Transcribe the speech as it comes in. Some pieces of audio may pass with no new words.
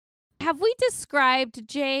have we described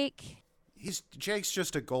Jake? Jake's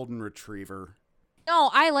just a golden retriever. No,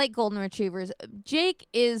 I like golden retrievers. Jake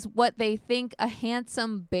is what they think a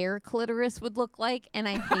handsome bear clitoris would look like, and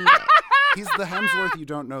I hate it. He's the Hemsworth you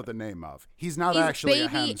don't know the name of. He's not He's actually a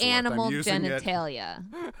baby Hemsworth. animal I'm using genitalia.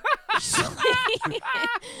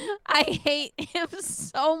 I hate him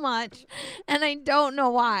so much, and I don't know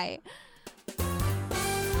why.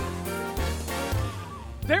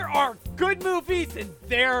 There are good movies and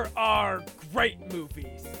there are great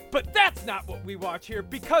movies. But that's not what we watch here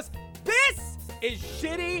because this is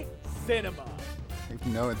shitty cinema. I have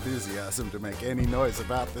no enthusiasm to make any noise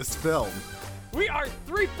about this film. We are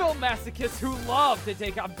three film masochists who love to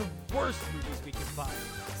take on the worst movies we can find,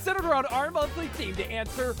 centered around our monthly theme to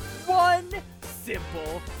answer one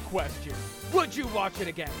simple question. Would you watch it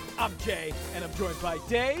again? I'm Jay, and I'm joined by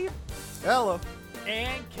Dave. Hello.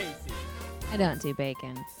 And Casey. I don't do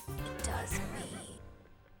bacon. It does me.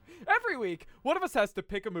 Every week, one of us has to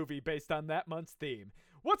pick a movie based on that month's theme.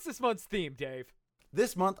 What's this month's theme, Dave?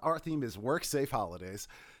 This month, our theme is Work Safe Holidays,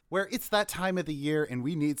 where it's that time of the year and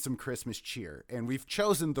we need some Christmas cheer, and we've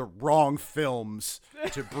chosen the wrong films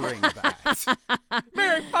to bring that.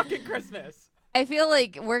 Merry fucking Christmas! I feel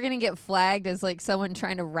like we're going to get flagged as like someone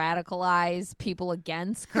trying to radicalize people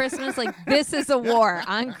against Christmas. Like, this is a war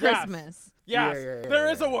on Christmas. Yes, Yeah.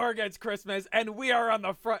 There is a war against Christmas, and we are on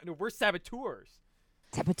the front. We're saboteurs.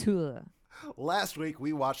 Saboteur. Last week,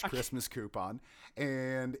 we watched Christmas Coupon,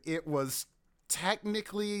 and it was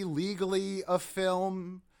technically, legally a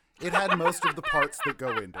film. It had most of the parts that go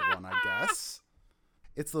into one, I guess.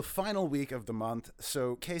 It's the final week of the month,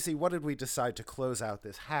 so Casey, what did we decide to close out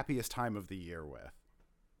this happiest time of the year with?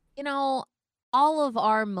 You know, all of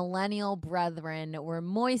our millennial brethren were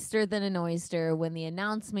moister than an oyster when the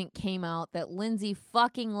announcement came out that Lindsay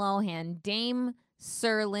fucking Lohan, Dame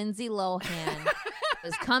Sir Lindsay Lohan,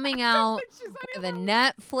 was coming out with a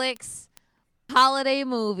Netflix holiday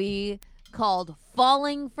movie called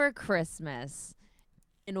Falling for Christmas.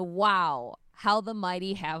 And wow, how the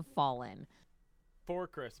mighty have fallen. For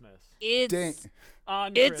Christmas. It's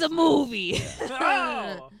On a Christmas. movie.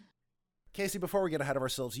 Oh! Casey, before we get ahead of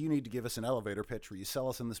ourselves, you need to give us an elevator pitch where you sell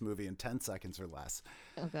us in this movie in 10 seconds or less.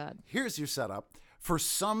 Oh, God. Here's your setup. For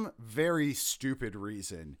some very stupid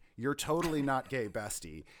reason, your totally not gay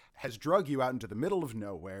bestie has drug you out into the middle of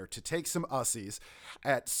nowhere to take some ussies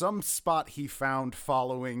at some spot he found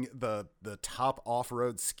following the top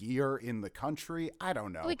off-road skier in the country. I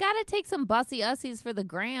don't know. We got to take some bussy ussies for the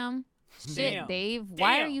gram. Shit, Damn. Dave.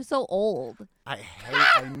 Why are Damn. you so old? I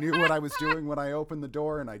knew what I was doing when I opened the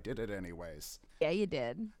door, and I did it anyways. Yeah, you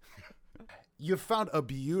did. You've found a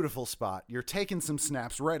beautiful spot. You're taking some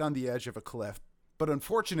snaps right on the edge of a cliff, but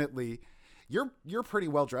unfortunately, you're pretty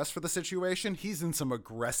well dressed for the situation. He's in some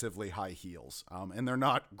aggressively high heels, and they're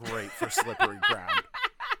not great for slippery ground.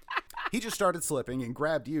 He just started slipping and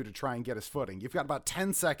grabbed you to try and get his footing. You've got about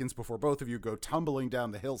 10 seconds before both of you go tumbling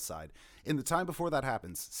down the hillside. In the time before that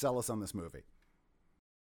happens, sell us on this movie.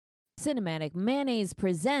 Cinematic Mayonnaise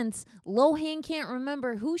presents Lohan can't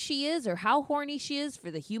remember who she is or how horny she is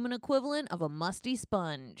for the human equivalent of a musty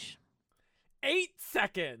sponge. 8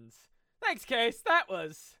 seconds. Thanks, Case. That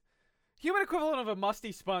was human equivalent of a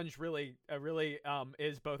musty sponge. Really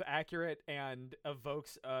is both accurate and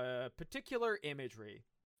evokes a particular imagery.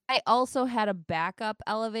 I also had a backup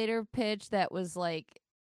elevator pitch that was like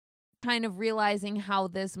kind of realizing how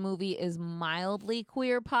this movie is mildly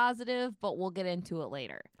queer positive, but we'll get into it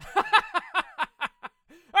later. All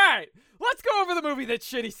right, let's go over the movie that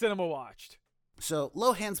Shitty Cinema watched. So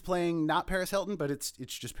Lohan's playing not Paris Hilton, but it's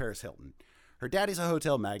just Paris Hilton. Her daddy's a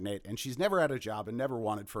hotel magnate, and she's never had a job and never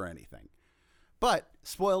wanted for anything. But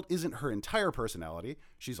spoiled isn't her entire personality.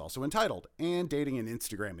 She's also entitled and dating an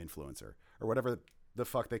Instagram influencer, or whatever the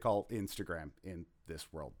fuck they call Instagram in this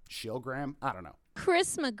world. Shillgram? I don't know.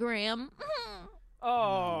 Christmagram.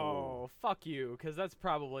 Oh, fuck you, because that's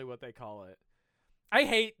probably what they call it. I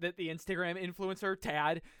hate that the Instagram influencer,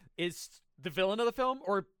 Tad, is the villain of the film,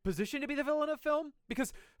 or positioned to be the villain of the film,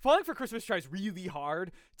 because Falling for Christmas tries really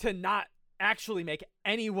hard to not actually make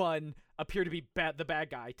anyone appear to be the bad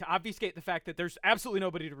guy, to obfuscate the fact that there's absolutely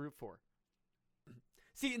nobody to root for.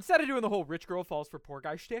 See, instead of doing the whole rich girl falls for poor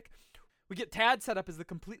guy shtick, we get Tad set up as the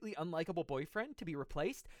completely unlikable boyfriend to be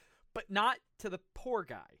replaced, but not to the poor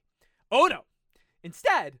guy. Oh no!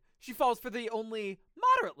 Instead, she falls for the only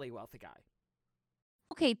moderately wealthy guy.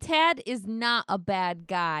 Okay, Tad is not a bad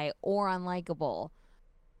guy or unlikable.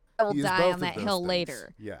 I will He is die both on of that those hill things.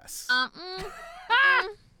 later. Yes. I'll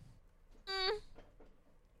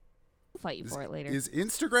fight you for it later. Is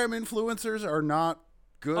Instagram influencers are not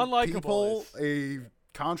good Unlikable people is. a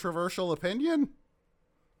controversial opinion?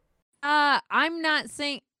 I'm not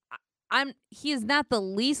saying he is not the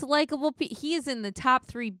least likable. He is in the top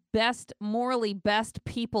 3 morally best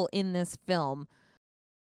people in this film.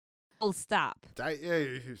 Full stop.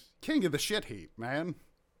 King of the shit heap, man.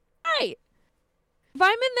 Right. If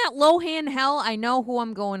I'm in that Lohan hell, I know who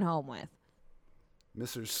I'm going home with.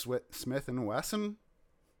 Mr. Smith and Wesson?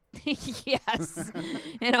 Yes.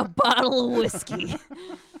 And a bottle of whiskey.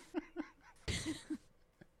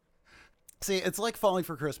 See, it's like Falling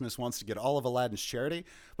for Christmas wants to get all of Aladdin's charity,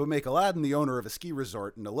 but make Aladdin the owner of a ski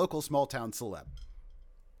resort and a local small-town celeb.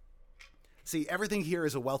 See, everything here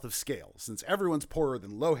is a wealth of scale. Since everyone's poorer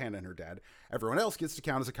than Lohan and her dad, everyone else gets to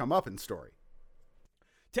count as a come-uppance story.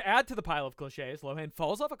 To add to the pile of cliches, Lohan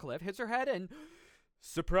falls off a cliff, hits her head, and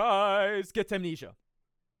surprise, gets amnesia.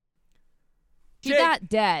 She got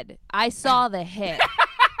dead. I saw the hit.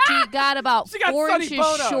 She got about 4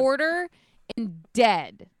 inches shorter and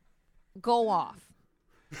dead. Go off.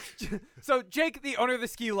 So Jake, the owner of the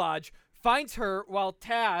ski lodge, finds her while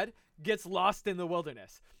Tad gets lost in the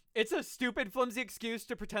wilderness. It's a stupid, flimsy excuse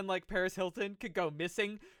to pretend like Paris Hilton could go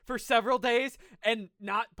missing for several days and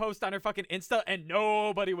not post on her fucking Insta, and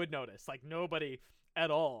nobody would notice. Like, nobody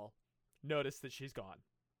at all noticed that she's gone.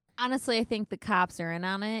 Honestly, I think the cops are in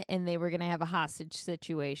on it, and they were going to have a hostage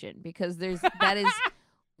situation because that is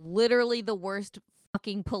literally the worst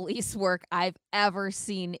fucking police work I've ever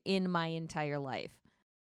seen in my entire life.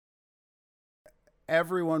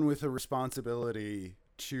 Everyone with a responsibility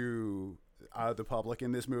to the public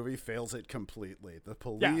in this movie fails it completely. The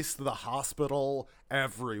police, the hospital,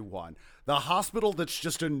 everyone. The hospital that's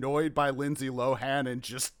just annoyed by Lindsay Lohan and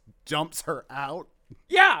just dumps her out.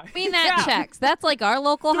 Yeah. I mean, that checks. That's like our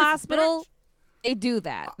local hospital. They do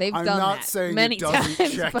that. They've done that many times. I'm not saying it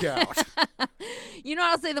doesn't check out. You know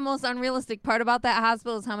what I'll say the most unrealistic part about that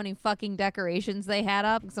hospital is how many fucking decorations they had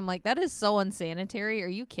up. Because I'm like, that is so unsanitary. Are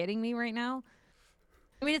you kidding me right now?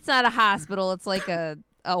 I mean, it's not a hospital. It's like a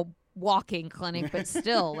walk-in clinic, but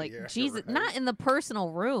still, like, Yeah, Jesus, right. not in the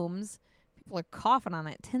personal rooms. People are coughing on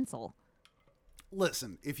that tinsel.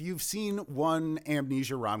 Listen, if you've seen one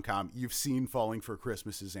amnesia rom-com, you've seen Falling for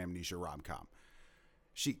Christmas's amnesia rom-com.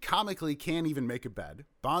 She comically can't even make a bed,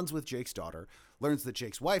 bonds with Jake's daughter, learns that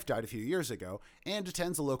Jake's wife died a few years ago, and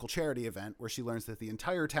attends a local charity event where she learns that the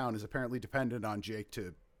entire town is apparently dependent on Jake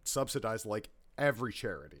to subsidize, like, every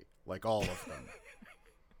charity. Like, all of them.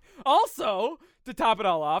 Also, to top it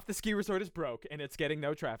all off, the ski resort is broke, and it's getting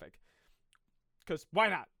no traffic. Because why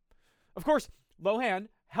not? Of course, Lohan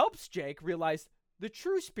helps Jake realize the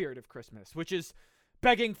true spirit of Christmas, which is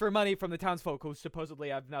begging for money from the townsfolk who supposedly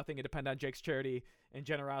have nothing and depend on Jake's charity and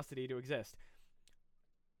generosity to exist.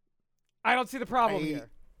 I don't see the problem here.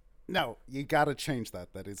 No, you gotta change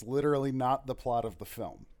that. That is literally not the plot of the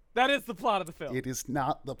film. That is the plot of the film. It is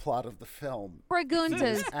not the plot of the film.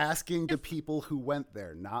 Braguntas. Asking the people who went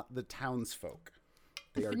there, not the townsfolk.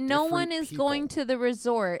 They are No one different is people. going to the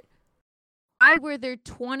resort. Why were there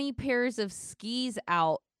 20 pairs of skis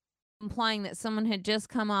out, implying that someone had just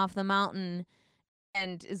come off the mountain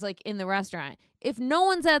and is like in the restaurant? If no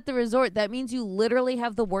one's at the resort, that means you literally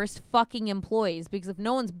have the worst fucking employees, because if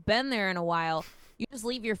no one's been there in a while, you just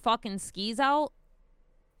leave your fucking skis out.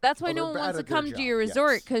 That's why no one wants to come to your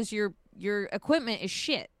resort, because your equipment is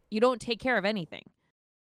shit. You don't take care of anything.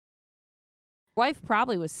 Wife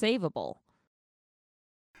probably was savable.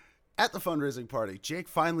 At the fundraising party, Jake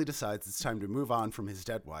finally decides it's time to move on from his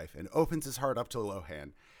dead wife and opens his heart up to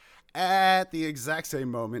Lohan. At the exact same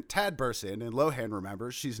moment, Tad bursts in, and Lohan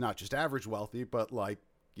remembers she's not just average wealthy, but like,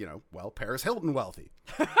 Paris Hilton wealthy.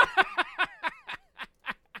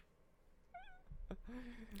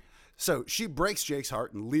 So she breaks Jake's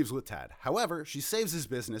heart and leaves with Tad. However, she saves his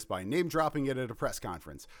business by name-dropping it at a press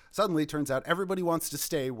conference. Suddenly, turns out everybody wants to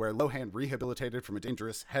stay where Lohan rehabilitated from a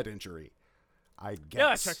dangerous head injury. I guess. Yeah,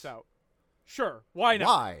 that checks out. Sure, why not?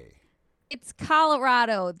 Why? It's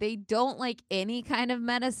Colorado. They don't like any kind of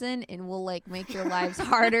medicine and will like make your lives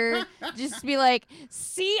harder. Just be like,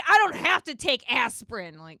 see, I don't have to take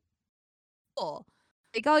aspirin. Like, cool.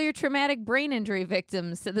 Take all your traumatic brain injury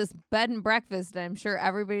victims to this bed and breakfast, and I'm sure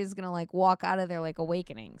everybody's gonna like walk out of there like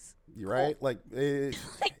awakenings. You're right. Like,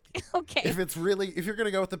 okay. if you're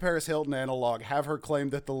gonna go with the Paris Hilton analog, have her claim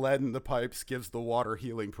that the lead in the pipes gives the water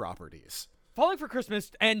healing properties. Falling for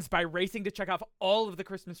Christmas ends by racing to check off all of the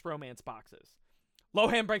Christmas romance boxes.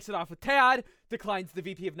 Lohan breaks it off with Tad, declines the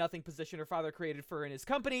VP of Nothing position her father created for her in his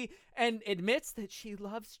company, and admits that she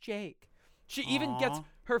loves Jake. She even gets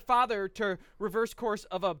her father to reverse course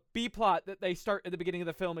of a B-plot that they start at the beginning of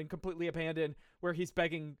the film and completely abandon, where he's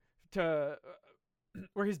begging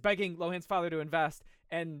Lohan's father to invest,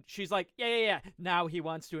 and she's like, yeah. Now he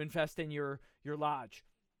wants to invest in your lodge.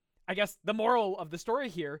 I guess the moral of the story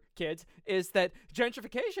here, kids, is that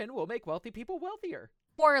gentrification will make wealthy people wealthier.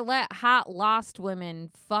 Or let hot lost women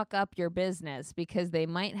fuck up your business because they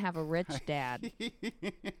might have a rich dad.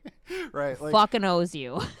 Right. Like, Fucking owes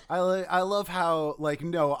you. I love how, like,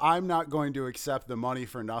 no, I'm not going to accept the money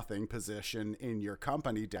for nothing position in your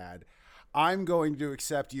company, Dad. I'm going to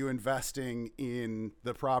accept you investing in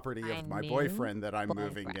the property of my boyfriend that I'm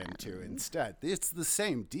moving into instead. It's the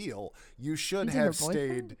same deal. You should have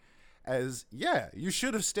stayed as, you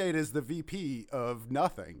should have stayed as the VP of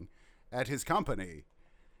nothing at his company.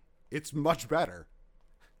 It's much better.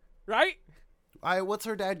 Right? What's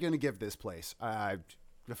her dad going to give this place? A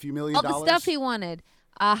few $1 million? All the stuff he wanted.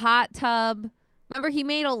 A hot tub. Remember, he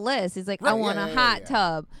made a list. He's like, I want a hot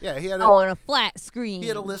tub. Yeah, he had I want a flat screen. He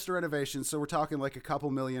had a list of renovations, so we're talking like a couple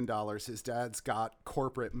 $1 million. His dad's got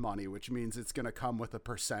corporate money, which means it's going to come with a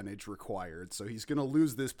percentage required. So he's going to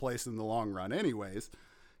lose this place in the long run anyways,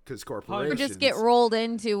 because corporations... Or just get rolled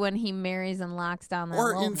into when he marries and locks down the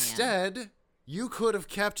Or instead... You could have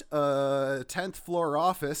kept a 10th floor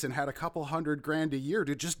office and had a couple $100,000 a year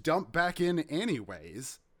to just dump back in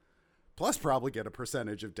anyways. Plus probably get a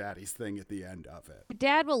percentage of daddy's thing at the end of it.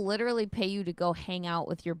 Dad will literally pay you to go hang out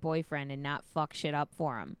with your boyfriend and not fuck shit up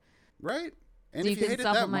for him. Right? And so if you hate it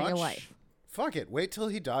that much, your wife. Fuck it. Wait till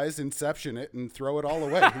he dies, inception it, and throw it all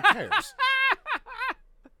away. Who cares?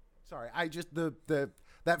 Sorry, I just, that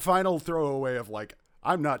final throwaway of like,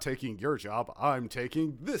 I'm not taking your job, I'm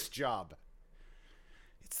taking this job.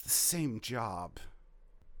 It's the same job.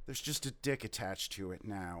 There's just a dick attached to it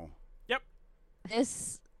now. Yep.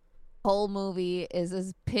 This whole movie is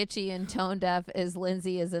as pitchy and tone deaf as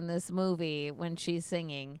Lindsay is in this movie when she's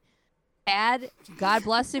singing. Dad, God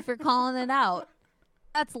bless you for calling it out.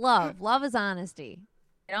 That's love. Love is honesty.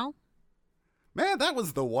 You know? Man, that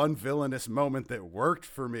was the one villainous moment that worked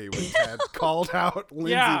for me when Ted called out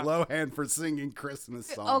Lindsay Lohan for singing Christmas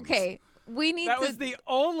songs. Okay. That was the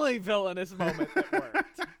only villainous moment that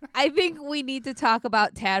worked. I think we need to talk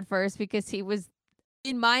about Tad first because he was,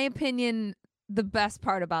 in my opinion, the best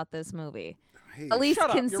part about this movie. Hey, at least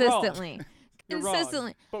consistently. You're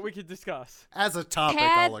wrong, but we could discuss. As a topic,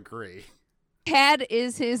 I'll agree. Tad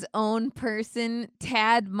is his own person.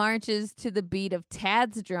 Tad marches to the beat of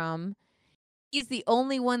Tad's drum. He's the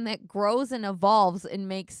only one that grows and evolves and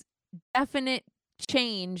makes definite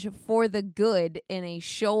change for the good in a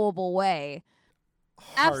showable way.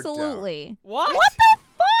 Hard Absolutely. Doubt. What? What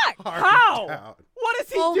the fuck? How? Doubt. What does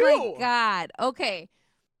he do? Oh my God. Okay.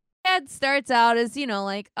 Tad starts out as,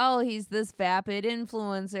 like, oh, he's this vapid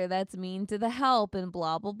influencer that's mean to the help and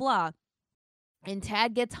blah, blah, blah. And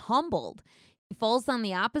Tad gets humbled. He falls on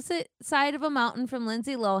the opposite side of a mountain from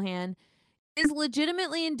Lindsay Lohan, is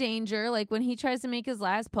legitimately in danger. Like when he tries to make his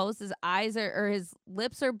last post, his eyes or his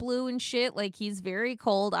lips are blue and shit. Like he's very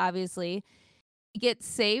cold, obviously. He gets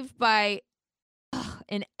saved by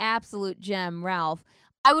an absolute gem, Ralph.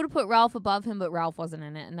 I would have put Ralph above him, but Ralph wasn't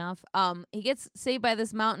in it enough. He gets saved by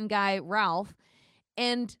this mountain guy, Ralph,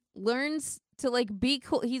 and learns to like be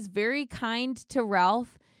cool. He's very kind to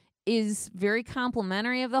Ralph, is very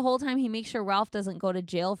complimentary of the whole time. He makes sure Ralph doesn't go to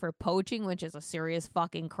jail for poaching, which is a serious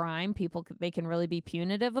fucking crime. They can really be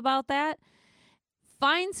punitive about that.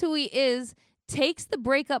 Finds who he is, takes the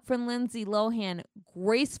breakup from Lindsay Lohan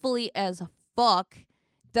gracefully as fuck.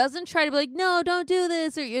 Doesn't try to be like, no, don't do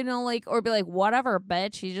this, or or be like, whatever,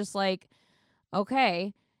 bitch. He's just like,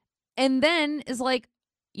 okay. And then is like,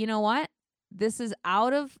 you know what? This is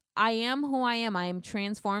out of, I am who I am. I am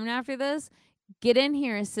transformed after this. Get in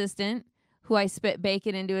here, assistant, who I spit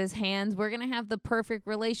bacon into his hands. We're going to have the perfect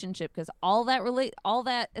relationship because all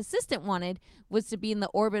that assistant wanted was to be in the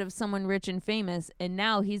orbit of someone rich and famous. And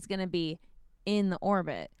now he's going to be in the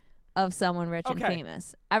orbit of someone rich and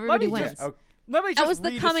famous. Everybody wins. That was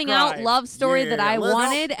the coming out love story that I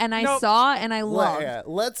wanted and I saw and I loved.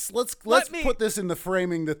 Let's put this in the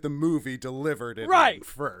framing that the movie delivered it in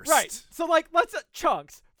first. Right. So let's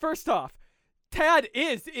chunks. First off, Tad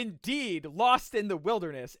is indeed lost in the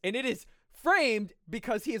wilderness, and it is framed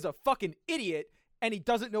because he is a fucking idiot and he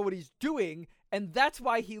doesn't know what he's doing, and that's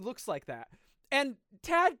why he looks like that. And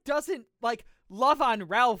Tad doesn't love on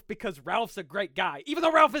Ralph because Ralph's a great guy, even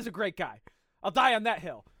though Ralph is a great guy. I'll die on that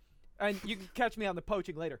hill. And you can catch me on the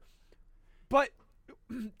poaching later. But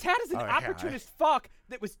Tad is an opportunist fuck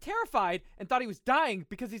that was terrified and thought he was dying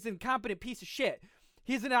because he's an incompetent piece of shit.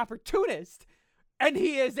 He's an opportunist, and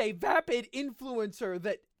he is a vapid influencer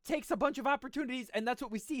that takes a bunch of opportunities, and that's what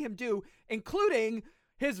we see him do, including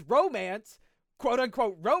his romance,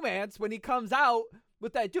 quote-unquote romance, when he comes out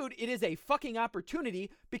with that dude. It is a fucking opportunity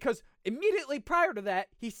because immediately prior to that,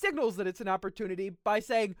 he signals that it's an opportunity by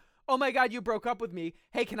saying, oh my God, you broke up with me.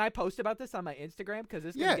 Hey, can I post about this on my Instagram? Because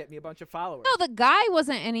it's going to get me a bunch of followers. No, the guy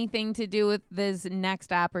wasn't anything to do with this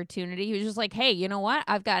next opportunity. He was just like, hey, you know what?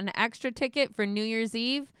 I've got an extra ticket for New Year's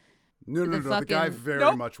Eve. No. The guy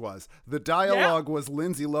very much was. The dialogue was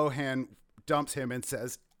Lindsay Lohan dumps him and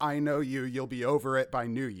says, I know you. You'll be over it by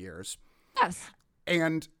New Year's. Yes.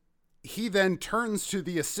 And he then turns to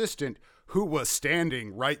the assistant who was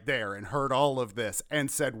standing right there and heard all of this and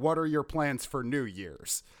said, what are your plans for New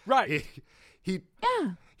Year's? Right.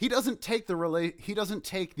 He doesn't take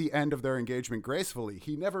the end of their engagement gracefully.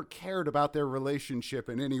 He never cared about their relationship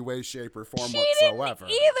in any way, shape, or form whatsoever.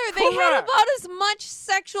 Didn't either. They had about as much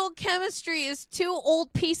sexual chemistry as two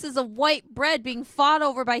old pieces of white bread being fought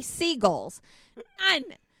over by seagulls. None.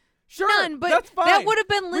 Sure, None, but that's fine. that would have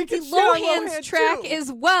been Lindsay Lohan's track too. as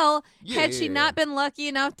well had she Yeah. not been lucky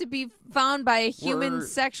enough to be found by a human We're-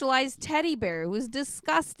 sexualized teddy bear. It was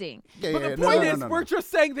disgusting. Yeah, But yeah, the no, point no, is, no, no. we're just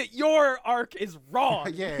saying that your arc is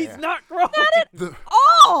wrong. Yeah. He's not growing.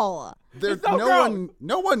 Oh! There's no growth.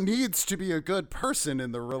 No one needs to be a good person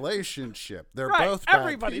in the relationship. They're Right, both bad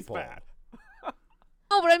everybody's people. bad.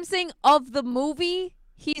 No, but I'm saying of the movie,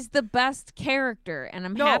 he's the best character, and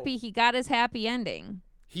I'm No. happy he got his happy ending.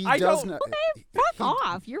 He I does don't- not. Fuck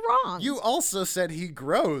off. You're wrong. You also said he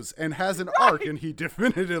grows and has an arc, and he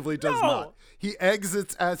definitively does No. not. He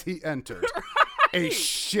exits as he entered. A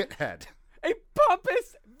shithead. A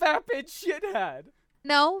pompous, vapid shithead.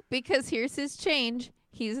 No, because here's his change.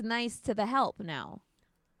 He's nice to the help now.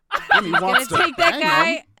 And he Gonna wants to take that bang guy.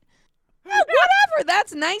 him. Whatever.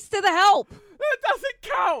 That's nice to the help. That doesn't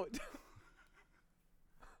count.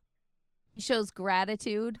 He shows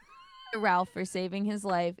gratitude to Ralph for saving his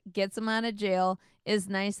life, gets him out of jail, is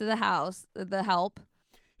nice to the help.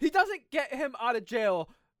 He doesn't get him out of jail.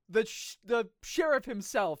 The sheriff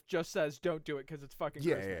himself just says, don't do it because it's fucking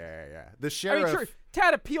Yeah. Christmas. The I sheriff. mean, sure,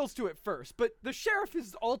 Tad appeals to it first, but the sheriff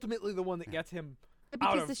is ultimately the one that gets him out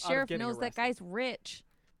Because of the out of sheriff getting knows that arrested. guy's rich.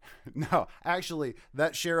 No, actually,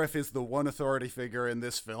 that sheriff is the one authority figure in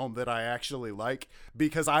this film that I actually like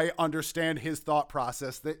because I understand his thought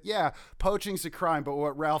process that, yeah, poaching's a crime, but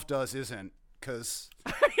what Ralph does isn't. Because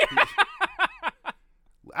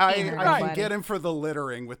I can get him for the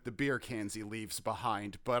littering with the beer cans he leaves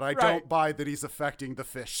behind, but I don't buy that he's affecting the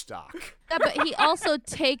fish stock. Yeah, but he also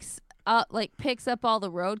picks up all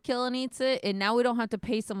the roadkill and eats it, and now we don't have to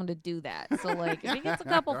pay someone to do that. So, like, if he gets a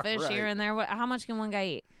couple fish here and there, how much can one guy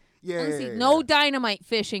eat? Yeah. No dynamite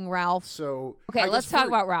fishing, Ralph. So Okay, let's talk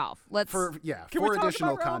about Ralph. For we additional talk about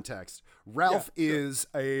Ralph? context, Ralph is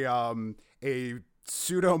a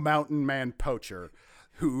pseudo mountain man poacher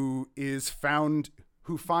who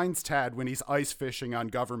finds Tad when he's ice fishing on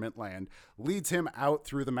government land, leads him out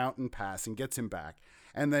through the mountain pass and gets him back.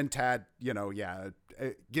 And then Tad,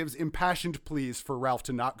 gives impassioned pleas for Ralph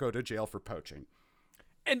to not go to jail for poaching.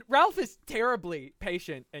 And Ralph is terribly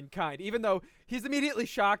patient and kind, even though he's immediately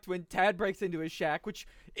shocked when Tad breaks into his shack, which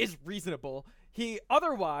is reasonable. He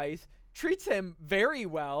otherwise treats him very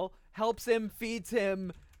well, helps him, feeds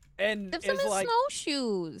him, and Gives is him his like,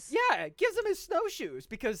 snowshoes. yeah, gives him his snowshoes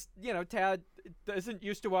because, Tad isn't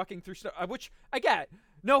used to walking through snow, which I get.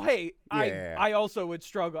 No, hey, Yeah. I also would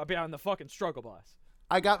struggle. I'd be on the fucking struggle bus.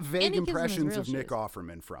 I got vague And he gives him his impressions real of Nick shoes.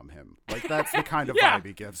 Offerman from him. Like, that's the kind of Yeah. vibe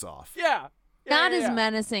he gives off. Yeah. Not yeah, as yeah.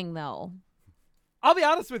 menacing, though. I'll be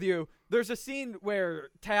honest with you. There's a scene where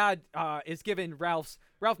Tad is given Ralph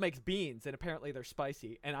makes beans, and apparently they're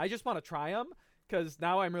spicy. And I just want to try them because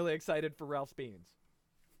now I'm really excited for Ralph's beans.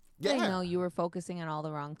 Yeah. I know you were focusing on all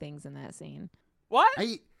the wrong things in that scene. What?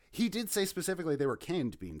 He did say specifically they were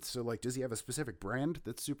canned beans. So, like, does he have a specific brand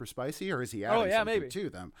that's super spicy, or is he adding something maybe. to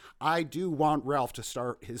them? I do want Ralph to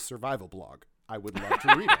start his survival blog. I would love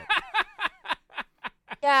to read it.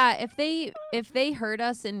 Yeah, if they hurt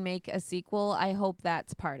us and make a sequel, I hope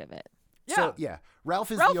that's part of it. Yeah. So, yeah,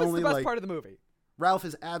 Ralph is Ralph the is only the best like part of the movie. Ralph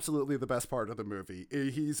is absolutely the best part of the movie.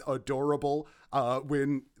 He's adorable.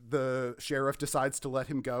 When the sheriff decides to let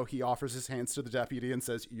him go, he offers his hands to the deputy and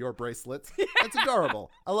says, "Your bracelets." That's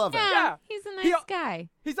adorable. I love it. Yeah. He's a He- nice guy.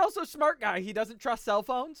 He's also a smart guy. He doesn't trust cell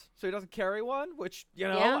phones, so he doesn't carry one, which,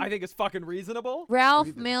 Yeah. I think is fucking reasonable.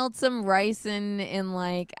 Ralph mailed some rice in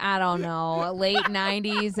like, I don't know, late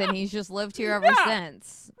 90s, and he's just lived here ever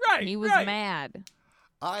since. Right, He was right. mad.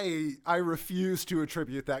 I refuse to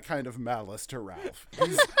attribute that kind of malice to Ralph.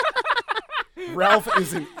 Ralph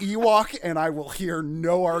is an Ewok, and I will hear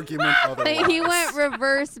no argument otherwise. He went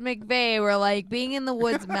reverse McVeigh, where like being in the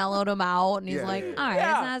woods mellowed him out, and he's Yeah, like, yeah, all right,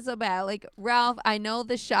 yeah. it's not so bad. Like, Ralph, I know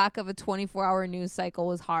the shock of a 24-hour news cycle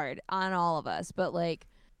was hard on all of us, but like,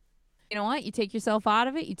 you know what? You take yourself out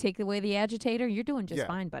of it, you take away the agitator, you're doing just Yeah.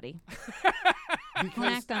 fine, buddy. Don't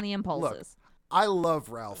act on the impulses. Look, I love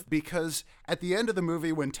Ralph because at the end of the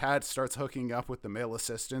movie, when Tad starts hooking up with the male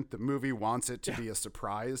assistant, the movie wants it to be a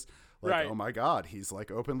surprise. Like, Right. oh my God, he's like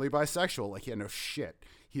openly bisexual. Like, yeah, no shit.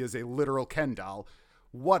 He is a literal Ken doll.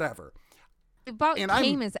 Whatever. It about And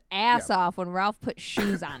came his ass yeah. off when Ralph put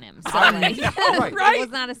shoes on him. So I'm- like, right, it was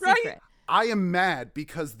not a right. secret. I am mad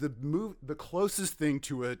because the closest thing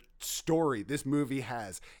to a story this movie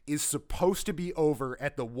has is supposed to be over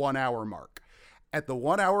at the 1 hour mark. At the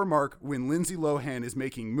 1 hour mark, when Lindsay Lohan is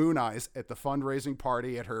making moon eyes at the fundraising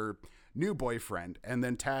party at her new boyfriend, and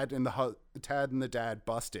then Tad and the dad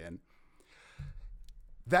bust in.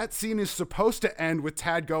 That scene is supposed to end with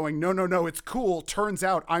Tad going, no, it's cool. Turns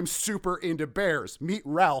out I'm super into bears. Meet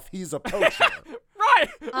Ralph. He's a poacher. Right.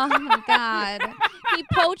 Oh my God. He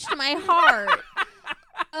poached my heart.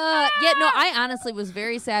 Yeah, no, I honestly was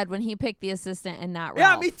very sad when he picked the assistant and not Yeah,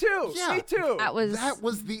 Ralph. me too. Yeah. Me too. That was That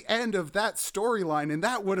was the end of that storyline, and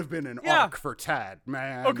that would have been an Yeah. arc for Tad,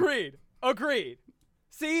 man. Agreed.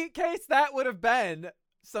 See, Case, that would have been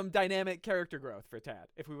some dynamic character growth for Tad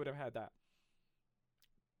if we would have had that.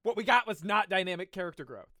 What we got was not dynamic character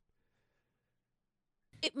growth.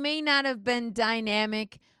 it may not have been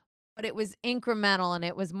dynamic, but it was incremental and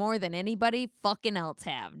it was more than anybody fucking else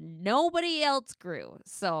have. Nobody else grew.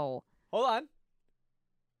 So Hold on.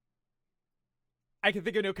 I can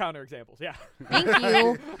think of no counterexamples. Yeah. thank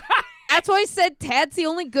you. That's why I said Tad's the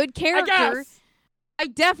only good I character. guess. By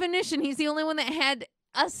definition, he's the only one that had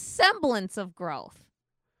a semblance of growth.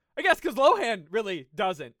 I guess because Lohan really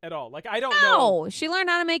doesn't at all. Like, I don't know. No, she learned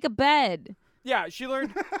how to make a bed. Yeah, she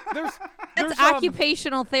learned. There's That's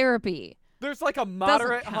occupational therapy. there's like a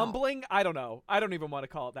moderate count. humbling. I don't know. I don't even want to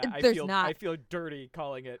call it that. There's I not. feel dirty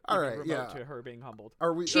calling it All even right, remote yeah. to her being humbled.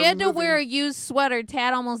 She had to wear a used sweater.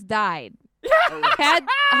 Tad almost died. Oh, Tad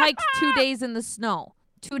hiked 2 days in the snow.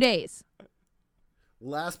 2 days.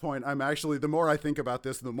 Last point, the more I think about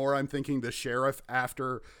this, the more I'm thinking the sheriff,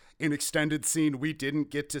 after an extended scene we didn't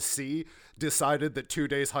get to see, decided that 2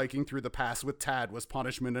 days hiking through the pass with Tad was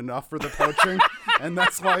punishment enough for the poaching, and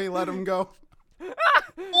that's why he let him go.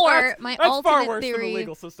 Or my That's far alternate worse than the theory,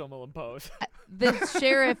 legal system will impose. the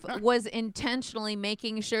sheriff was intentionally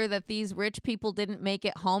making sure that these rich people didn't make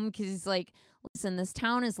it home because he's like, listen, this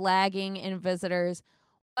town is lagging in visitors.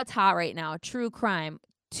 What's hot right now? True crime.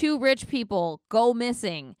 2 rich people go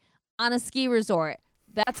missing on a ski resort.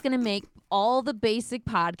 That's going to make all the basic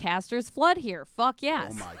podcasters flood here. Fuck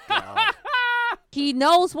yes. Oh my God. He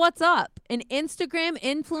knows what's up. An Instagram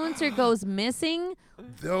influencer goes missing.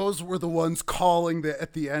 Those were the ones calling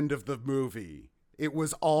at the end of the movie. It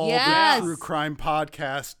was all Yes. the true crime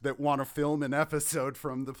podcast that want to film an episode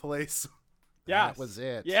from the place. Yes. That was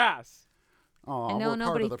it. Yes. Aw, I know we're part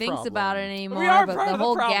nobody of the thinks about it problem. anymore, are but part the of the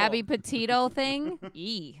whole problem. Gabby Petito thing,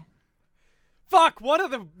 Fuck, one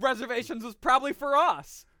of the reservations was probably for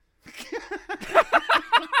us.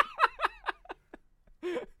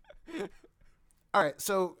 All right,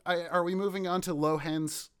 so are we moving on to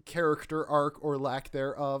Lohan's character arc or lack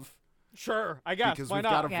thereof? Sure, I guess. Because Why we've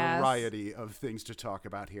not? got a Yes. variety of things to talk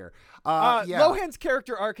about here. Yeah. Yeah. Lohan's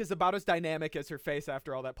character arc is about as dynamic as her face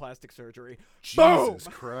after all that plastic surgery. Jesus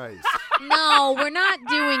Boom! Christ. No, we're not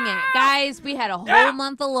doing it. Guys, we had a whole Yeah.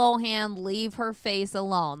 month of Lohan. Leave her face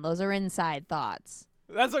alone. Those are inside thoughts.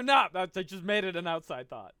 That's not. I just made it an outside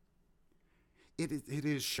thought. It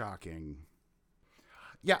is shocking.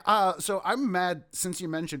 Yeah, so I'm mad, since you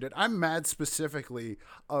mentioned it, I'm mad specifically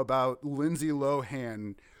about Lindsay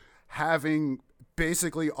Lohan having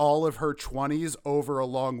basically all of her 20s over a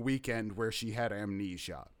long weekend where she had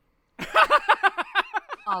amnesia.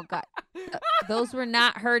 Oh, God. Those were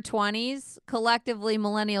not her 20s. Collectively,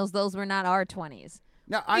 millennials, those were not our 20s.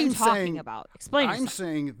 Now, What are you I'm talking saying about? Explain I'm yourself.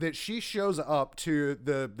 saying that she shows up to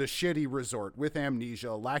the shitty resort with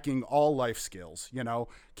amnesia, lacking all life skills,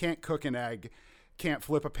 can't cook an egg, can't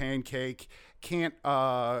flip a pancake, can't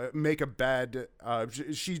make a bed.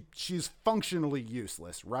 She's functionally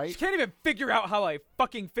useless, right? She can't even figure out how a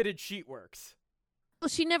fucking fitted sheet works. Well,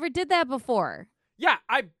 she never did that before. Yeah,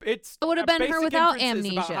 it's It would have a been her basic without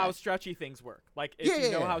inferences about amnesia. how stretchy things work. Like, if Yeah,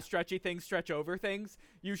 you know yeah. how stretchy things stretch over things,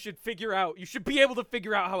 you should be able to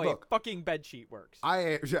figure out how Look, a fucking bed sheet works.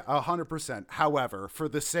 100%. However, for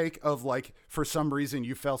the sake of for some reason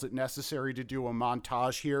you felt it necessary to do a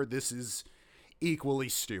montage here, this is equally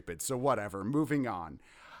stupid. So whatever, moving on.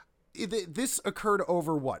 This occurred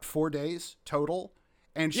over 4 days total?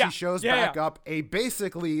 And she shows back up a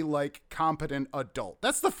basically competent adult.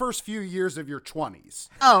 That's the first few years of your 20s.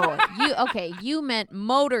 Oh, you meant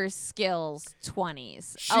motor skills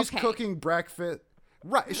 20s. She's okay. cooking breakfast.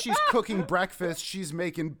 Right, she's cooking breakfast. She's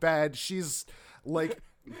making bed. She's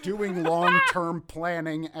doing long-term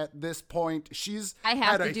planning at this point. I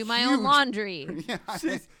have to do my own laundry. Yeah,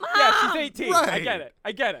 She's 18. Right.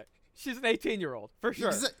 I get it. She's an 18-year-old, for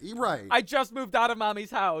sure. Right. I just moved out of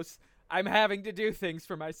mommy's house. I'm having to do things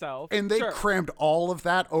for myself. And they crammed all of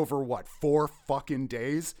that over, 4 fucking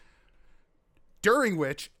days? During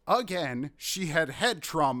which, again, she had head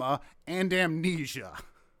trauma and amnesia.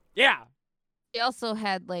 Yeah. She also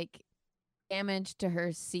had, like, damage to her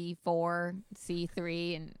C4,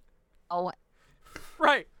 C3, and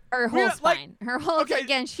right. her whole spine. Her whole, okay.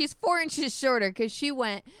 Again, she's 4 inches shorter because she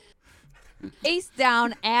went face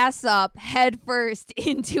down, ass up, head first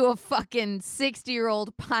into a fucking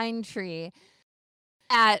 60-year-old pine tree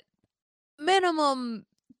at minimum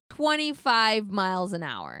 25 miles an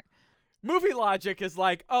hour. Movie logic is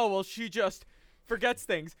like, oh, well, she just forgets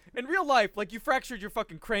things. In real life, like, you fractured your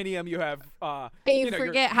fucking cranium, you have, you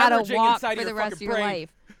forget how to walk for the rest of your life.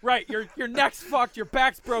 Right, your neck's fucked, your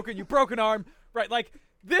back's broken, you broke an arm. Right, like,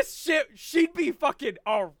 this shit, she'd be fucking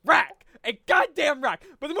a wreck. A goddamn wreck.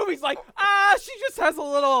 But the movie's like, she just has a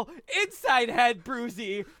little inside head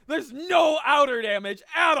bruisey. There's no outer damage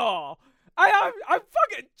at all. I'm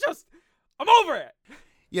fucking just, I'm over it.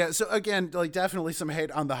 Yeah, so again, like, definitely some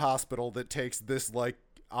hate on the hospital that takes this, like,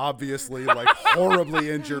 obviously, like,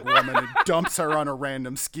 horribly injured woman and dumps her on a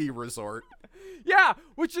random ski resort. Yeah,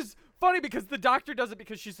 which is funny because the doctor does it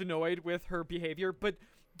because she's annoyed with her behavior, but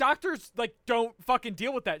doctors, like, don't fucking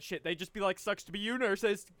deal with that shit. They just be like, sucks to be you,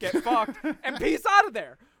 nurses, get fucked, and peace out of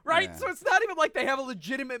there, right? Yeah. So it's not even like they have a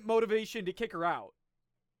legitimate motivation to kick her out.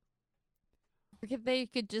 They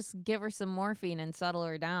could just give her some morphine and settle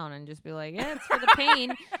her down and just be like, yeah, it's for the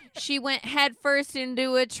pain. She went head first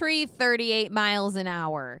into a tree 38 miles an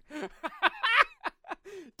hour.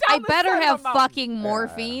 I better have fucking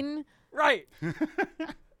morphine. Right.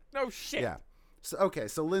 No shit. Yeah.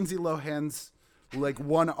 So Lindsay Lohan's, like,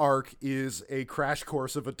 one arc is a crash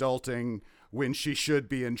course of adulting when she should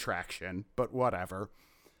be in traction, but whatever.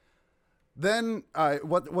 Then,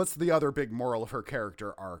 what's the other big moral of her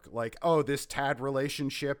character arc? Like, oh, this Tad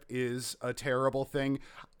relationship is a terrible thing.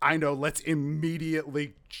 I know, let's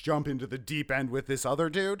immediately jump into the deep end with this other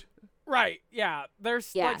dude. Right, yeah.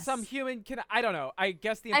 There's, like, some human, I don't know. I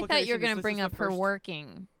guess the implication I thought you were going to bring up her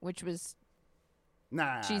working, which was...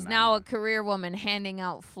 She's now a career woman handing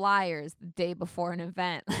out flyers the day before an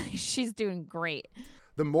event. She's doing great.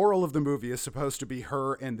 The moral of the movie is supposed to be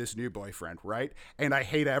her and this new boyfriend, right? And I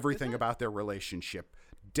hate everything about their relationship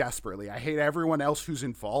desperately. I hate everyone else who's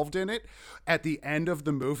involved in it. At the end of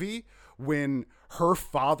the movie, when her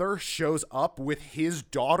father shows up with his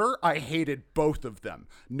daughter, I hated both of them.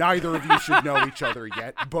 Neither of you should know each other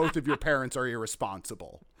yet. Both of your parents are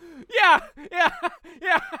irresponsible. Yeah.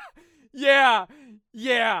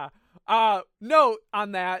 Note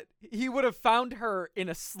on that, he would have found her in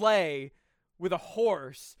a sleigh with a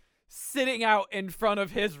horse sitting out in front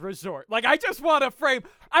of his resort. Like, I just want to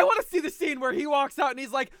I want to see the scene where he walks out and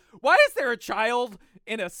he's like, why is there a child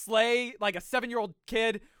in a sleigh, like a 7-year-old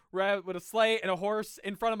kid with a sleigh and a horse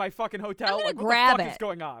in front of my fucking hotel? I'm gonna like, grab what the fuck it. is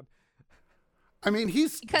going on? I mean,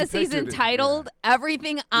 he's entitled.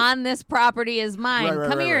 Everything on this property is mine.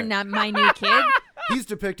 Come here, not my new kid. He's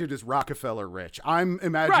depicted as Rockefeller rich. I'm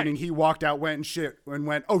imagining he walked out, went,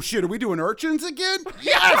 oh shit, are we doing urchins again?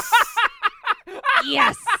 Yes!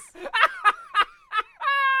 Yes.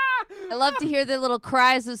 I love to hear their little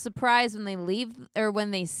cries of surprise when they leave or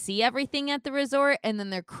when they see everything at the resort, and then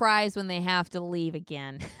their cries when they have to leave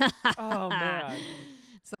again. Oh, man.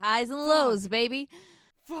 So highs and lows, baby.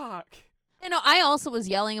 Fuck. You know, I also was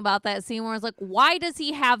yelling about that scene where I was like, why does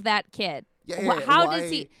he have that kid? How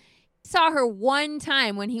does he... Saw her one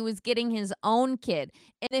time when he was getting his own kid.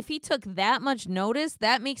 And if he took that much notice,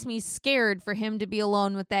 that makes me scared for him to be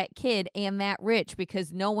alone with that kid and that rich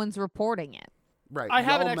because no one's reporting it. Right. I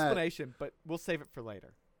have an explanation, but we'll save it for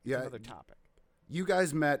later. Yeah. It's another topic. You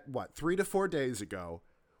guys met, 3 to 4 days ago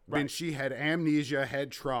when she had amnesia,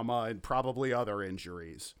 head trauma, and probably other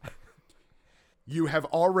injuries. You have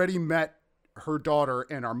already met her daughter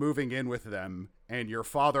and are moving in with them. And your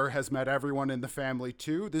father has met everyone in the family,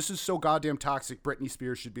 too. This is so goddamn toxic. Britney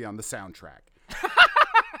Spears should be on the soundtrack.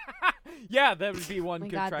 Yeah, that would be one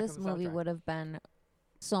good track on the soundtrack. This movie would have been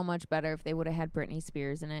so much better if they would have had Britney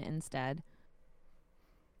Spears in it instead.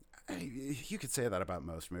 You could say that about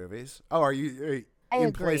most movies. Oh, are you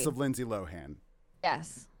in place of Lindsay Lohan?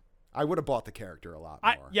 Yes. I would have bought the character a lot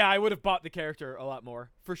more. I would have bought the character a lot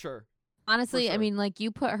more, for sure. Honestly, I mean, like,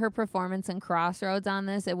 you put her performance in Crossroads on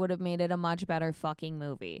this, it would have made it a much better fucking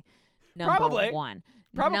movie. Number one.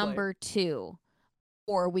 Probably. Number two.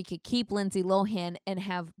 Or we could keep Lindsay Lohan and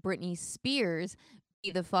have Britney Spears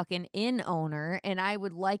be the fucking inn owner, and I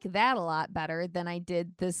would like that a lot better than I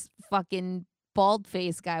did this fucking bald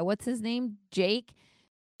face guy. What's his name? Jake?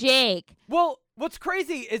 Jake. Well, what's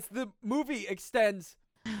crazy is the movie extends.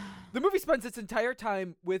 The movie spends its entire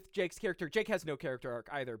time with Jake's character. Jake has no character arc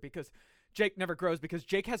either because Jake never grows because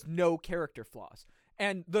Jake has no character flaws.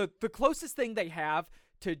 And the closest thing they have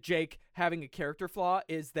to Jake having a character flaw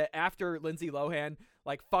is that after Lindsay Lohan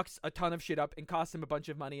like fucks a ton of shit up and costs him a bunch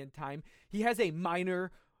of money and time, he has a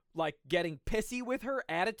minor like getting pissy with her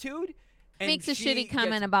attitude. And Makes a she shitty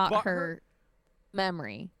comment gets about butthurt. her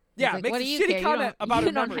memory. He's Yeah, like, makes what a do you shitty care? comment about you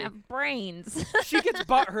her don't memory. have brains. She gets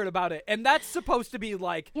butthurt about it, and that's supposed to be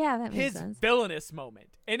like Yeah, that makes his sense. villainous moment,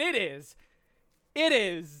 and it is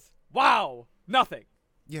wow, nothing.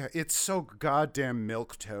 Yeah, it's so goddamn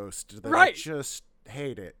milquetoast that I Right. just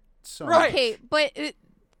hate it so Right. much. Okay, but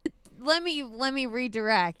let me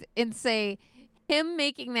redirect and say him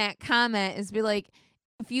making that comment is be like,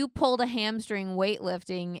 if you pulled a hamstring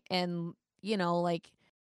weightlifting and like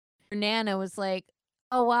your nana was like,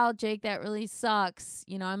 oh wow, Jake, that really sucks,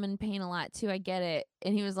 I'm in pain a lot too, I get it,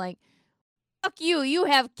 and he was like, fuck you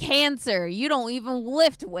have cancer, you don't even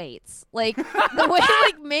lift weights. Like the way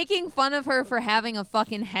like making fun of her for having a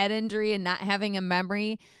fucking head injury and not having a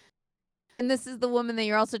memory, and this is the woman that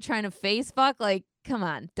you're also trying to face fuck, like come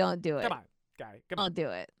on, don't do it. Come on, guy. Come on. Don't do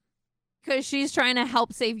it. Because she's trying to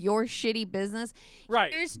help save your shitty business.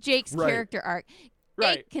 Right. Here's Jake's Right. character arc.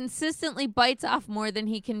 Right. Jake consistently bites off more than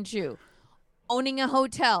he can chew. Owning a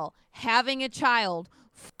hotel, having a child,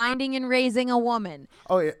 finding and raising a woman.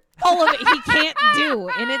 Oh yeah. All of it he can't do,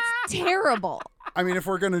 and it's terrible. I mean, if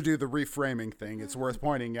we're gonna do the reframing thing, it's worth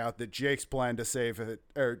pointing out that Jake's plan to save it,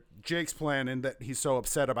 or Jake's plan, in that he's so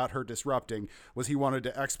upset about her disrupting, was he wanted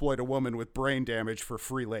to exploit a woman with brain damage for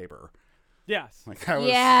free labor. Yes. Like that was,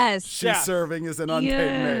 Yes. she's Yes. serving as an unpaid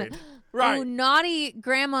Yeah. maid. Right. Oh, naughty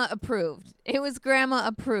grandma approved. It was grandma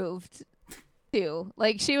approved too.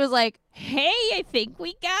 Like she was like, "Hey, I think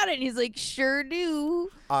we got it." And he's like, "Sure do."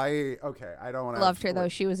 I don't want to. Loved her though.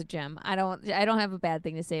 She was a gem. I don't have a bad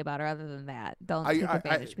thing to say about her other than that. Don't take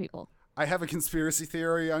advantage of people. I have a conspiracy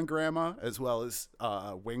theory on Grandma as well as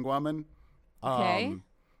Wing Woman. Okay.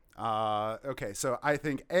 Okay, so I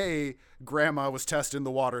think Grandma was testing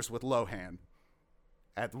the waters with Lohan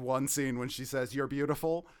at one scene when she says "You're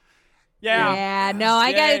beautiful." Yeah. Yeah, no, I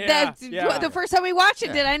Yeah, got it. yeah, That's yeah. the first time we watched it.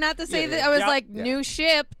 Yeah. Did I not to say Yeah, that? yeah. I was Yep. like, Yeah. new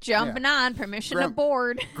ship, jumping on, permission to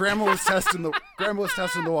board. Grandma was testing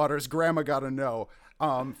the waters. Grandma got to know.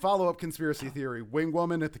 Follow-up conspiracy theory. Wing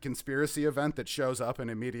Woman at the conspiracy event that shows up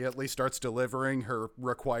and immediately starts delivering her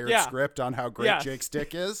required Yeah. script on how great Yes. Jake's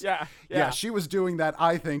dick is. Yeah. Yeah, she was doing that,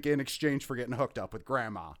 I think, in exchange for getting hooked up with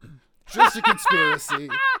Grandma. Just a conspiracy,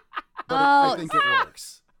 but I think it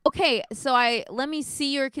works. Okay, so let me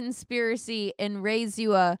see your conspiracy and raise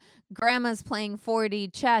you a grandma's playing 4D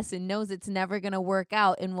chess and knows it's never going to work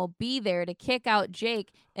out and will be there to kick out Jake,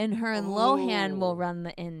 and her and Lohan will run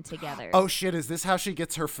the inn together. Oh shit, is this how she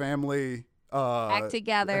gets her family Back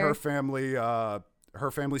together. Her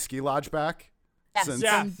family ski lodge back? Yes, Since,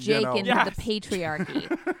 Yeah. from you Jake know- into Yes. the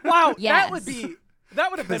patriarchy. Wow. Yes. That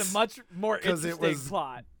would have been a 'Cause- much more 'cause it interesting was-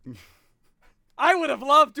 plot. I would have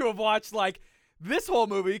loved to have watched like this whole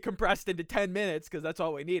movie compressed into 10 minutes because that's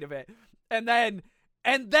all we need of it. And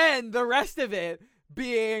then the rest of it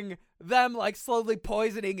being them like slowly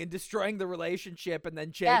poisoning and destroying the relationship, and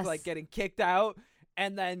then Jake Yes. like getting kicked out,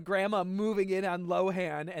 and then Grandma moving in on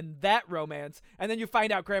Lohan and that romance, and then you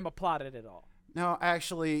find out Grandma plotted it all. No,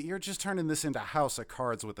 actually, you're just turning this into House of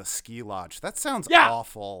Cards with a ski lodge. That sounds Yeah.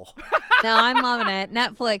 awful. No, I'm loving it.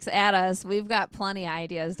 Netflix, add us. We've got plenty of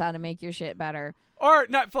ideas how to make your shit better. Or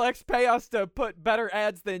Netflix, pay us to put better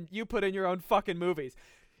ads than you put in your own fucking movies.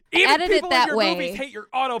 Even Edit it people that in your way. movies hate your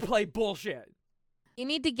autoplay bullshit. You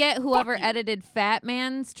need to get whoever you. edited Fat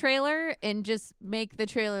Man's trailer and just make the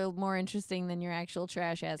trailer more interesting than your actual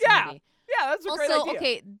trash ass Yeah. movie. Yeah, that's a great Also, idea.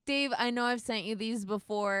 okay, Dave, I know I've sent you these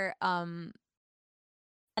before.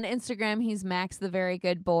 On Instagram, he's Max the Very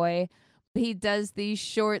Good Boy. He does these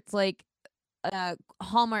shorts like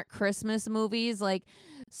Hallmark Christmas movies. Like,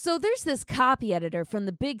 so there's this copy editor from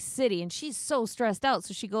the big city, and she's so stressed out,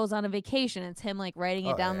 so she goes on a vacation. It's him like writing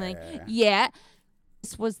it Oh, down, yeah, like, yeah, yeah. yeah,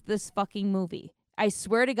 this was this fucking movie. I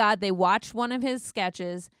swear to God, they watched one of his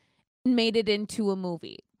sketches and made it into a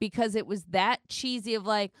movie because it was that cheesy of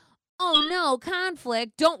like, oh no,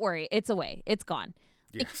 conflict. Don't worry, it's away. It's gone.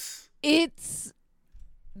 Yes.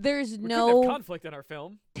 There's We couldn't no have conflict in our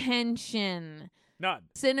film. tension. None.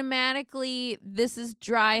 Cinematically, this is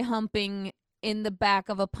dry humping in the back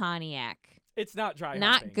of a Pontiac. It's not dry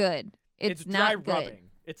Not humping. good. It's dry not good. rubbing.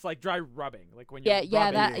 It's like dry rubbing, like when Yeah, you're yeah,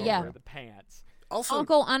 rubbing that- over yeah. the pants. Also, Don't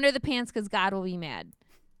go under the pants because God will be mad.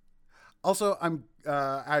 Also, I'm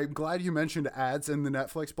glad you mentioned ads in the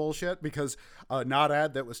Netflix bullshit, because not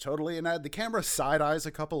ad that was totally an ad. The camera side eyes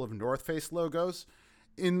a couple of North Face logos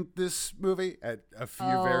in this movie at a few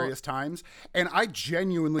various times, and I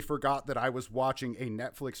genuinely forgot that I was watching a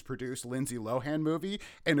Netflix produced Lindsay Lohan movie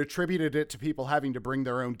and attributed it to people having to bring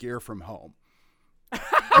their own gear from home.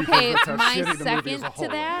 Okay, That's how my shitty the movie as second a to whole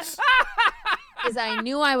that is I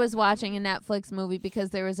knew I was watching a Netflix movie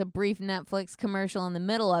because there was a brief Netflix commercial in the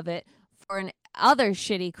middle of it for an other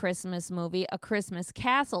shitty Christmas movie, A Christmas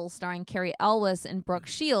Castle, starring Carrie Elwes and Brooke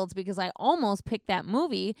Shields, because I almost picked that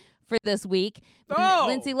movie for this week. Oh!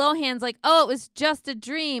 Lindsay Lohan's like, oh, it was just a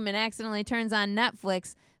dream, and accidentally turns on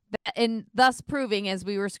Netflix, and thus proving, as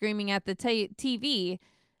we were screaming at the TV,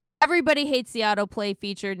 everybody hates the autoplay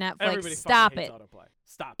feature. Netflix, Everybody stop fucking hates it. autoplay.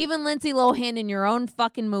 Stop it. Even Lindsay Lohan in your own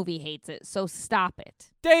fucking movie hates it, so stop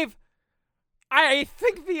it. Dave, I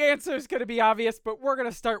think the answer is going to be obvious, but we're going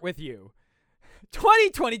to start with you.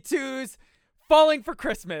 2022's Falling for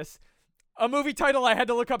Christmas, a movie title I had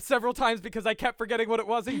to look up several times because I kept forgetting what it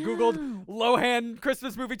was and Googled Lohan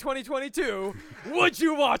Christmas movie 2022. Would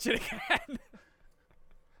you watch it again?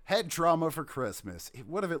 Head trauma for Christmas. It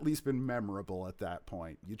would have at least been memorable at that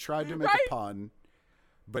point. You tried to make Right? a pun,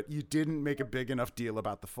 but you didn't make a big enough deal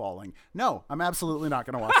about the falling. No, I'm absolutely not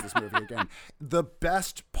going to watch this movie again. The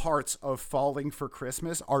best parts of Falling for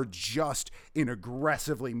Christmas are just an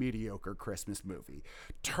aggressively mediocre Christmas movie.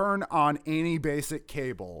 Turn on any basic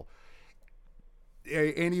cable,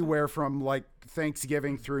 anywhere from like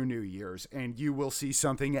Thanksgiving through New Year's, and you will see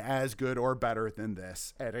something as good or better than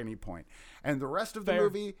this at any point. And the rest of the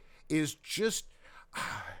movie is just...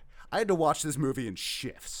 I had to watch this movie in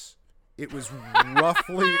shifts. It was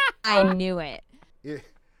roughly... I knew it.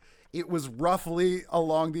 It was roughly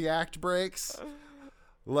along the act breaks.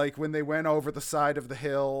 Like when they went over the side of the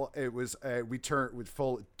hill, it was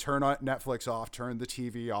turn on Netflix off, turn the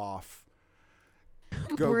TV off.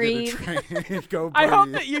 Go Breathe. get a train. Go breathe. I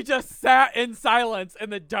hope that you just sat in silence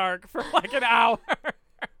in the dark for like an hour.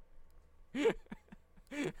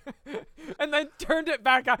 And then turned it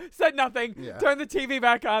back on, said nothing, turned the TV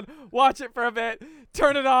back on, watch it for a bit,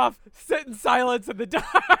 turn it off, sit in silence in the dark.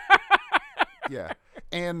 Yeah.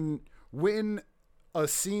 And when a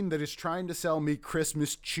scene that is trying to sell me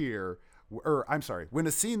Christmas cheer, when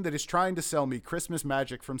a scene that is trying to sell me Christmas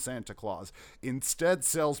magic from Santa Claus instead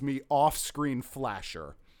sells me off-screen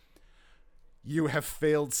flasher, you have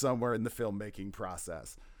failed somewhere in the filmmaking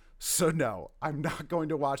process. So no, I'm not going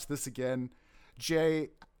to watch this again.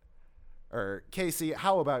 Casey,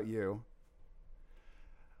 how about you?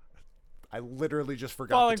 I literally just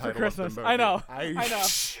forgot Falling the title for Christmas. of the movie. I know. I I know.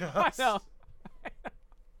 I know,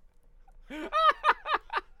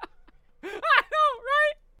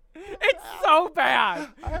 right? It's so bad.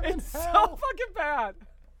 It's so fucking bad.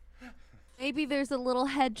 Maybe there's a little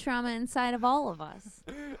head trauma inside of all of us.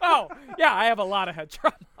 Oh, yeah, I have a lot of head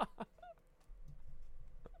trauma.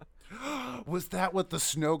 Was that what the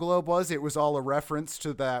snow globe was? It was all a reference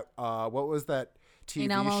to that, what was that TV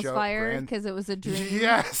Ain't almost show? fired because it was a dream.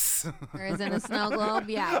 Yes. Or is it a snow globe?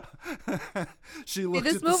 Yeah. She looked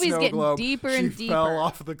this at the movie's snow getting globe. deeper and she fell deeper.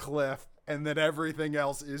 off the cliff, and then everything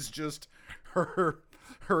else is just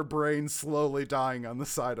her brain slowly dying on the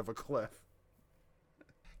side of a cliff.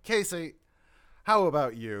 Casey, how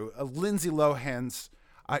about you? Lindsay Lohan's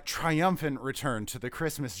triumphant return to the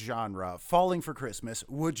Christmas genre, Falling for Christmas.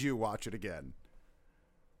 Would you watch it again?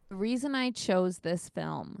 The reason I chose this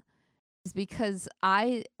film is because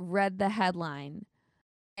I read the headline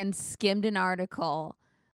and skimmed an article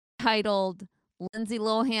titled Lindsay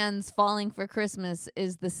Lohan's Falling for Christmas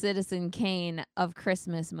is the Citizen Kane of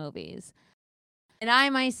Christmas movies. And I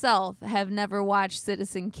myself have never watched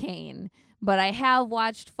Citizen Kane, but I have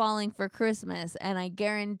watched Falling for Christmas, and I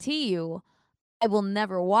guarantee you I will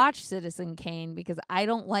never watch Citizen Kane because I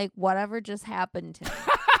don't like whatever just happened to me.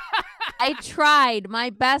 I tried my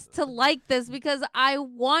best to like this because I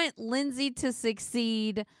want Lindsay to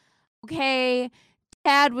succeed. Okay,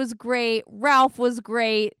 Dad was great. Ralph was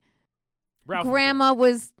great. Grandma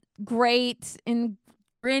was great and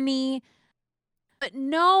grinny. But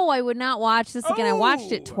no, I would not watch this again. I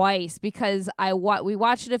watched it twice because we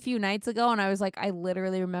watched it a few nights ago, and I was like, I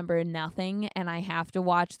literally remember nothing, and I have to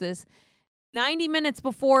watch this 90 minutes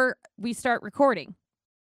before we start recording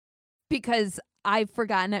because I've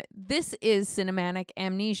forgotten it. This is cinematic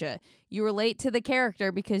amnesia. You relate to the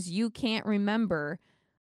character because you can't remember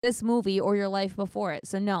this movie or your life before it.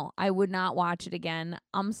 So no, I would not watch it again.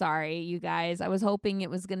 I'm sorry, you guys. I was hoping it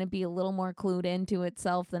was going to be a little more clued into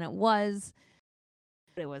itself than it was.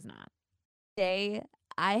 But it was not. Today,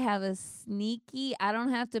 I have a sneaky, I don't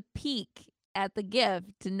have to peek at the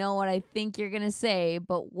gift to know what I think you're going to say,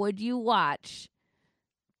 but would you watch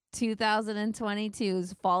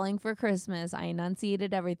 2022's Falling for Christmas? I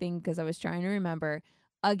enunciated everything because I was trying to remember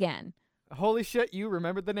again. Holy shit, you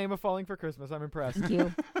remembered the name of Falling for Christmas. I'm impressed. Thank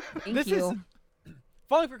you. Thank you.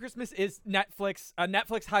 Falling for Christmas is a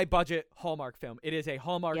Netflix high budget Hallmark film. It is a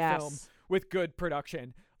Hallmark film with good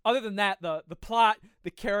production. Other than that, the plot,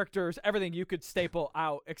 the characters, everything you could staple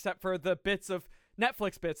out, except for the bits of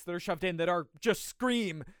Netflix bits that are shoved in that are just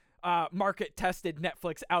scream market tested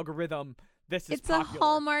Netflix algorithm. This is popular. A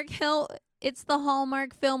Hallmark It's the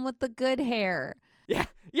Hallmark film with the good hair.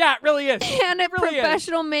 Yeah, it really is. And it really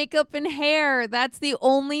professional makeup and hair. That's the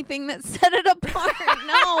only thing that set it apart.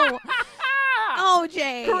 No. Oh,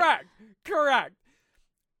 Jay. Correct.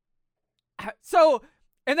 So,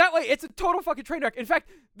 and that way, it's a total fucking train wreck. In fact,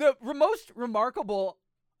 the most remarkable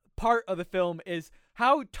part of the film is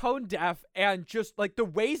how tone deaf and just like the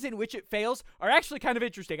ways in which it fails are actually kind of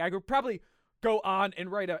interesting. I could probably go on and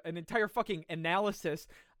write an entire fucking analysis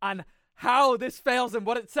on how this fails and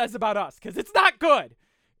what it says about us, because it's not good.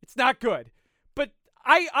 It's not good. But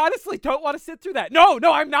I honestly don't want to sit through that. No,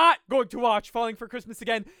 I'm not going to watch Falling for Christmas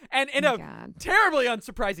again. And in terribly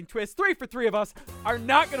unsurprising twist, 3 for 3 of us are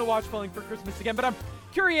not going to watch Falling for Christmas again. But I'm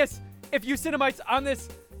curious if you Cinemites on this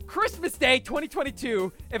Christmas Day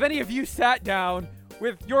 2022, if any of you sat down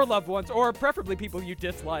with your loved ones, or preferably people you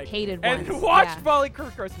dislike, and watched Falling for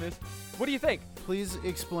Christmas. What do you think? Please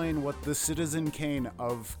explain what the Citizen Kane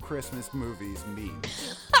of Christmas movies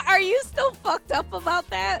means. Are you still fucked up about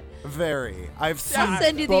that? Very. I'll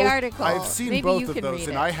send you the article. I've seen Maybe both you of can those, read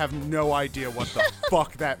and it. I have no idea what the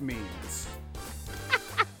fuck that means.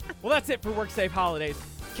 Well, that's it for WorkSafe Holidays.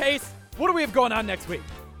 Case, what do we have going on next week?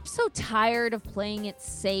 I'm so tired of playing it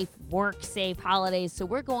safe, work safe holidays, so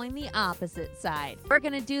we're going the opposite side. We're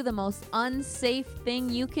going to do the most unsafe thing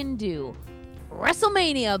you can do.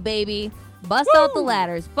 WrestleMania, baby. Bust out the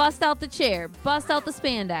ladders, bust out the chair, bust out the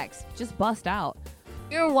spandex. Just bust out.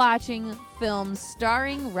 You're watching films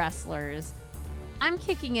starring wrestlers. I'm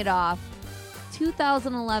kicking it off.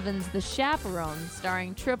 2011's The Chaperone,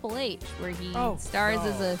 starring Triple H, where he stars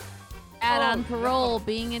as a dad on parole,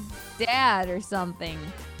 being a dad or something.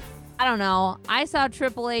 I don't know. I saw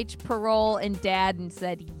Triple H, parole, and dad and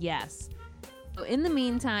said yes. So in the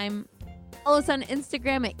meantime, follow us on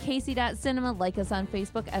Instagram at casey.cinema. Like us on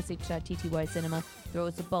Facebook, sh.ttycinema. Throw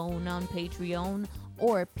us a bone on Patreon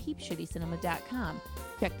or peepshittycinema.com.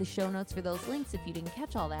 Check the show notes for those links if you didn't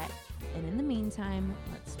catch all that. And in the meantime,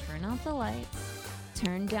 let's turn out the lights.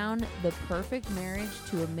 Turn down the perfect marriage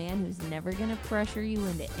to a man who's never going to pressure you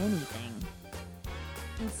into anything.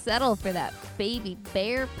 And settle for that baby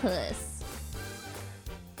bear puss.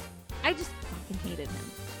 I just fucking hated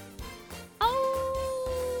him.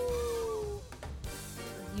 Oh!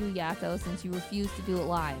 You, Yato, since you refuse to do it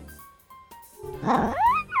live.